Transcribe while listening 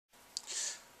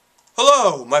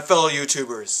Hello, my fellow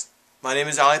YouTubers. My name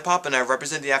is OliiiPop and I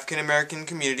represent the African American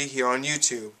community here on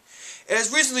YouTube. It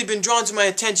has recently been drawn to my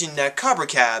attention that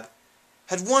CopperCab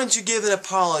had wanted to give an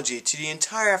apology to the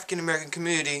entire African American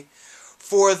community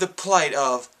for the plight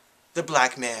of the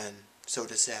black man, so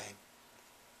to say.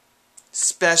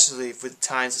 Especially for the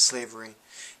times of slavery.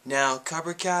 Now,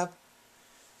 CopperCab,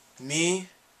 me,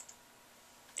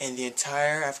 and the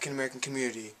entire African American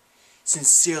community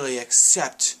sincerely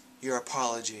accept your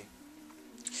apology.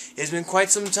 It has been quite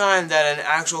some time that an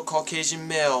actual Caucasian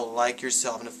male like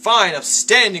yourself, and a fine,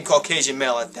 upstanding Caucasian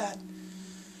male at that,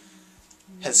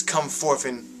 has come forth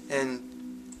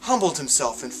and humbled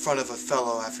himself in front of a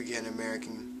fellow African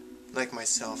American like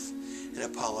myself and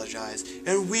apologized.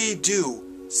 And we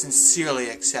do sincerely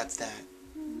accept that.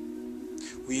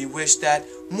 We wish that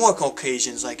more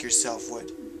Caucasians like yourself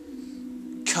would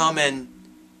come and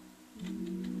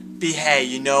be, hey,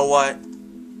 you know what?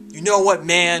 You know what,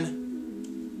 man?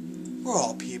 We're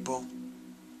all people.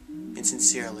 And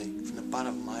sincerely, from the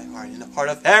bottom of my heart, and the heart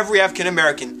of every African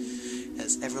American that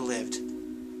has ever lived,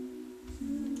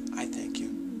 I thank you.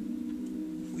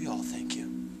 We all thank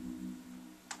you.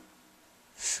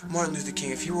 Martin Luther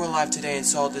King, if he were alive today and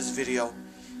saw this video,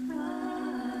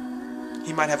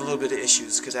 he might have a little bit of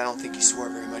issues, because I don't think he swore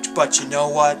very much. But you know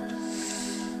what?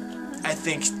 I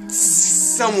think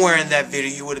somewhere in that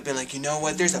video he would have been like, you know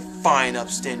what, there's a fine,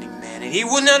 upstanding man. And he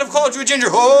would not have called you a ginger.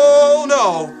 Oh,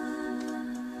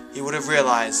 no. He would have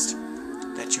realized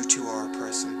that you too are a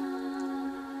person.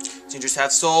 Gingers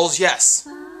have souls? Yes.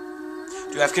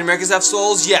 Do African Americans have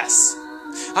souls? Yes.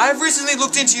 I've recently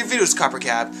looked into your videos,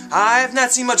 CopperCab. I have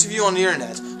not seen much of you on the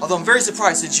internet, although I'm very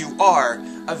surprised that you are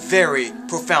a very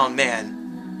profound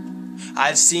man.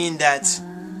 I've seen that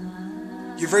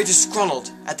you're very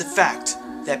disgruntled at the fact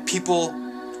that people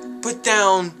put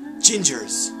down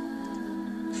gingers.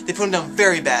 They put them down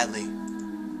very badly.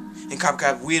 And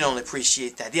CopperCab, we don't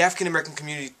appreciate that. The African American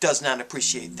community does not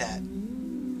appreciate that.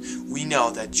 We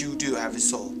know that you do have a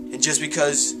soul. And just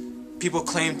because people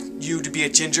claim you to be a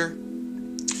ginger,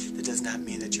 that does not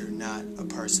mean that you're not a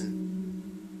person.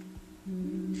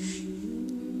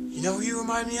 You know who you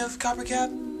remind me of,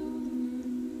 CopperCab?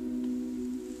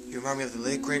 You remind me of the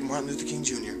late, great Martin Luther King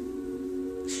Jr.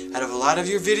 Out of a lot of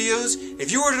your videos,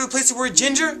 if you were to replace the word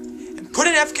ginger and put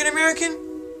in African American,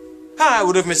 I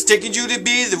would have mistaken you to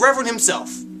be the Reverend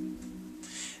himself.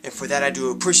 And for that I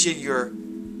do appreciate your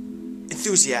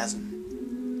enthusiasm.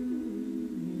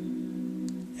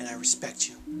 And I respect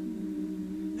you.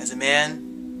 As a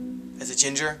man, as a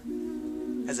ginger,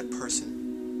 as a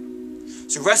person.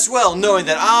 So rest well knowing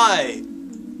that I,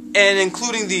 and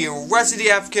including the rest of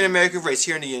the African American race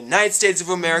here in the United States of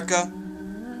America,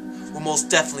 will most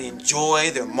definitely enjoy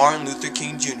their Martin Luther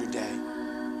King Jr. Day.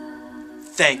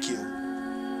 Thank you.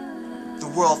 The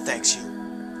world thanks you.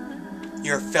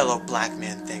 Your fellow black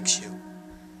man thanks you.